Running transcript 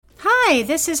Hi,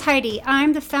 this is Heidi.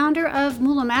 I'm the founder of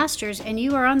Moolah Masters, and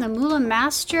you are on the Moolah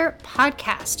Master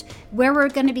podcast, where we're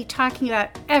going to be talking about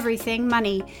everything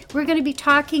money. We're going to be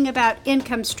talking about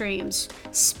income streams,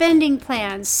 spending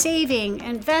plans, saving,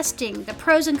 investing, the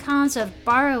pros and cons of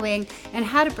borrowing, and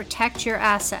how to protect your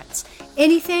assets.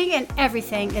 Anything and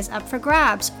everything is up for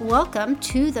grabs. Welcome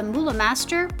to the Moolah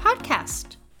Master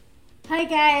podcast. Hi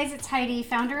guys, it's Heidi,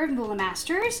 founder of Moolah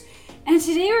Masters. And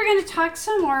today we're going to talk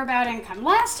some more about income.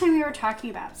 Last time we were talking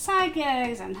about side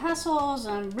gigs and hustles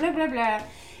and blah, blah, blah.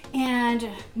 And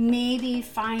maybe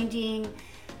finding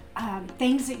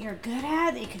things that you're good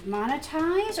at that you could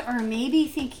monetize, or maybe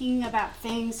thinking about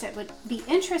things that would be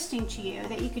interesting to you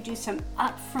that you could do some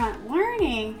upfront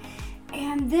learning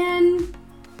and then,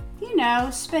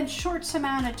 spend short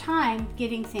amount of time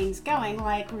getting things going,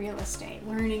 like real estate,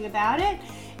 learning about it,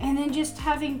 and then just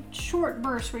having short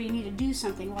bursts where you need to do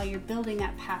something while you're building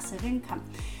that passive income,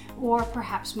 or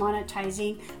perhaps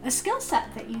monetizing a skill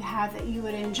set that you have that you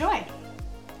would enjoy.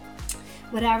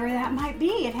 Whatever that might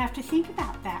be, you'd have to think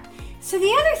about that. So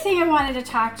the other thing I wanted to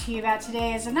talk to you about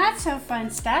today is the not so fun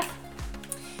stuff.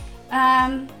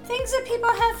 Things that people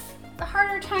have a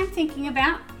harder time thinking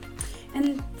about.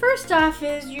 And first off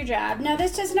is your job. Now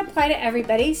this doesn't apply to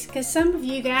everybody, because some of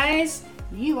you guys,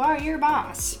 you are your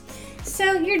boss.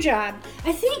 So your job.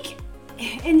 I think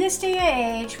in this day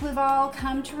and age, we've all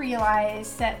come to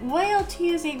realize that loyalty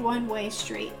is a one-way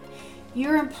street.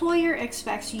 Your employer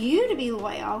expects you to be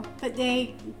loyal, but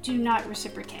they do not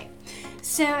reciprocate.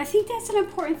 So I think that's an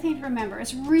important thing to remember.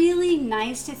 It's really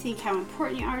nice to think how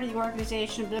important you are to the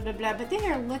organization, blah, blah, blah, but they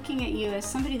are looking at you as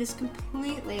somebody that's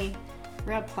completely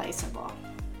replaceable.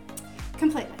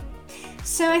 Completely.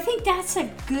 So I think that's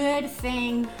a good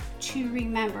thing to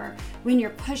remember. When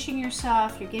you're pushing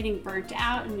yourself, you're getting burnt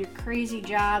out in your crazy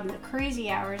job and the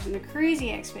crazy hours and the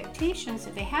crazy expectations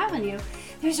that they have on you,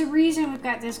 there's a reason we've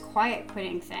got this quiet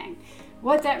quitting thing.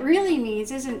 What that really means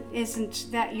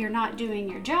isn't that you're not doing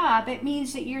your job. It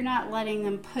means that you're not letting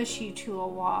them push you to a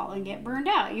wall and get burned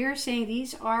out. You're saying,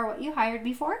 these are what you hired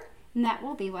me for, and that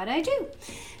will be what I do.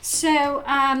 So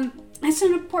it's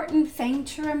an important thing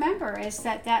to remember, is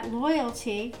that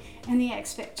loyalty and the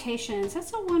expectations,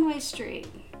 that's a one-way street.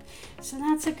 So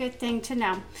that's a good thing to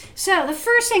know. So the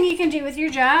first thing you can do with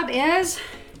your job is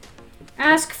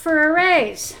ask for a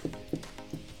raise.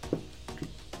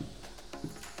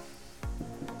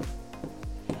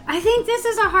 I think this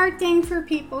is a hard thing for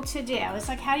people to do. It's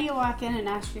like, how do you walk in and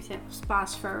ask your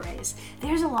boss for a raise?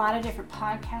 There's a lot of different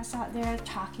podcasts out there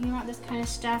talking about this kind of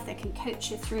stuff that can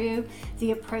coach you through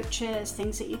the approaches,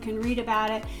 things that you can read about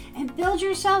it, and build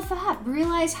yourself up.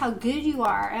 Realize how good you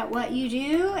are at what you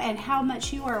do and how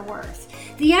much you are worth.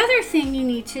 The other thing you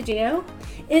need to do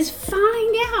is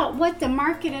find out what the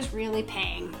market is really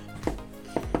paying.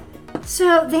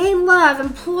 So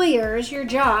employers, your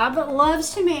job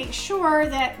loves to make sure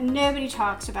that nobody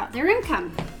talks about their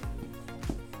income.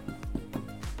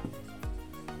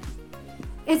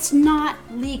 It's not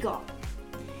legal.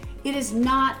 It is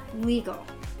not legal.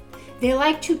 They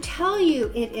like to tell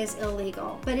you it is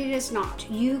illegal, but it is not.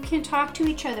 You can talk to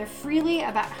each other freely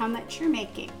about how much you're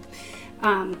making.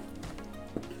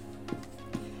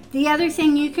 The other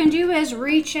thing you can do is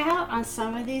reach out on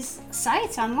some of these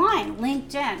sites online,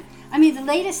 LinkedIn. The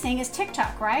latest thing is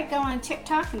TikTok, right? Go on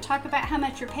TikTok and talk about how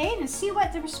much you're paid and see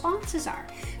what the responses are.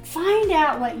 Find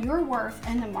out what your worth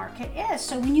in the market is.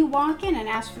 So when you walk in and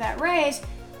ask for that raise,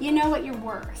 you know what you're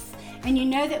worth. And you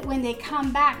know that when they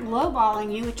come back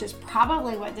lowballing you, which is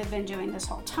probably what they've been doing this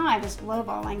whole time, is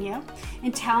lowballing you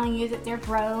and telling you that they're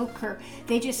broke or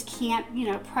they just can't,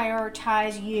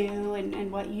 prioritize you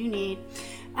and what you need.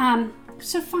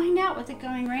 So find out what the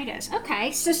going rate is.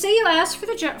 Okay, so say you asked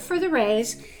for the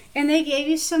raise and they gave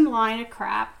you some line of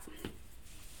crap.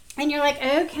 And you're like,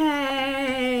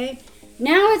 okay,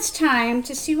 now it's time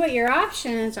to see what your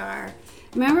options are.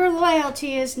 Remember,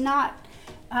 loyalty is not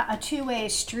a two-way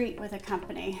street with a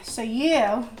company. So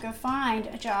you go find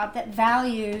a job that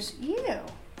values you.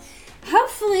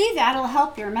 Hopefully that'll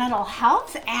help your mental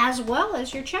health as well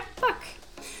as your checkbook.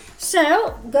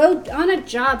 So go on a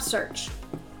job search.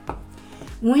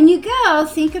 When you go,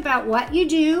 think about what you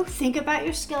do, think about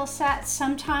your skill set.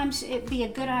 Sometimes it'd be a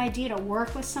good idea to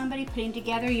work with somebody, putting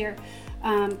together your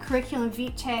curriculum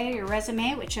vitae, your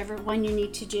resume, whichever one you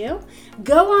need to do.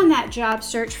 Go on that job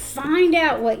search, find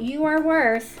out what you are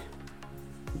worth.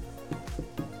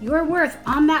 You are worth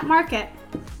on that market.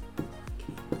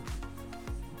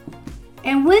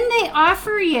 And when they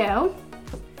offer you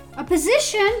a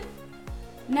position,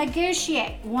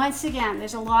 negotiate. Once again,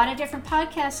 there's a lot of different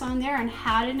podcasts on there on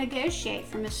how to negotiate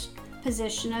from a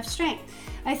position of strength.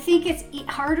 I think it's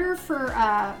harder for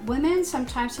women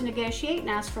sometimes to negotiate and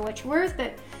ask for what you're worth,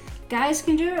 but guys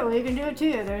can do it, we can do it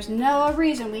too. There's no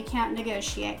reason we can't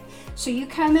negotiate. So you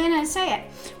come in and say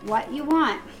it, what you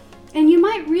want. And you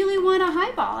might really want to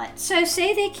highball it. So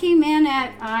say they came in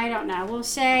at, I don't know, we'll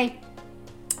say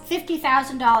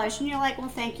 $50,000, and you're like, well,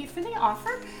 thank you for the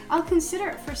offer. I'll consider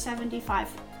it for $75,000.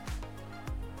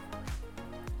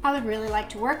 I would really like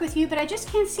to work with you, but I just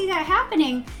can't see that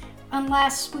happening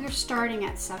unless we're starting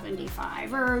at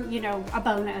 $75,000 or, a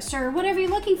bonus or whatever you're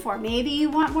looking for. Maybe you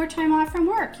want more time off from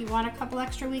work. You want a couple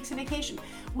extra weeks of vacation.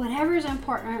 Whatever is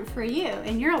important for you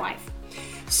in your life.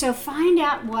 So find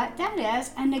out what that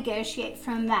is and negotiate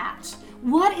from that.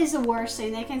 What is the worst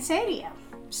thing they can say to you?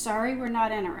 Sorry, we're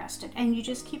not interested. And you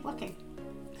just keep looking.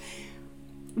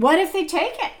 What if they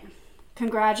take it?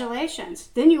 Congratulations.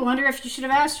 Then you wonder if you should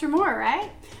have asked for more,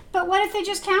 right? But what if they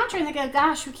just counter and they go,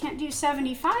 gosh, we can't do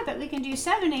 75, but we can do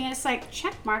 70. And it's like,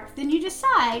 check mark. Then you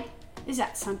decide, is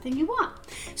that something you want?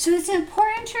 So it's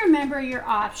important to remember your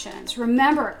options.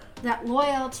 Remember that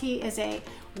loyalty is a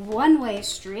one-way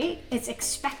street. It's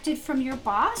expected from your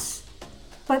boss,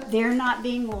 but they're not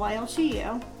being loyal to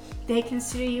you. They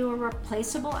consider you a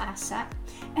replaceable asset,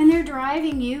 and they're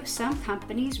driving you. Some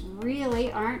companies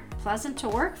really aren't pleasant to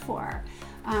work for,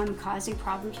 causing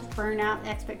problems with burnout,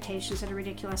 expectations that are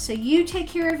ridiculous. So you take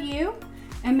care of you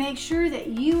and make sure that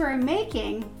you are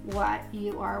making what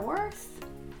you are worth.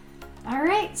 All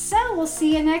right, so we'll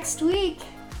see you next week.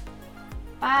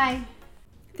 Bye.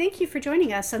 Thank you for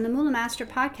joining us on the Moolah Master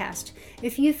podcast.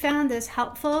 If you found this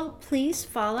helpful, please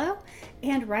follow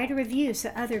and write a review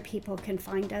so other people can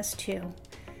find us too.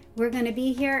 We're going to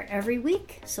be here every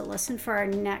week, so listen for our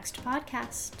next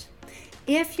podcast.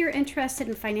 If you're interested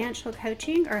in financial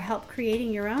coaching or help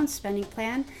creating your own spending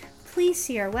plan, please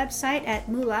see our website at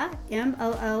moolah,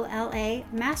 MOOLA,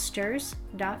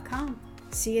 masters.com.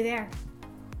 See you there.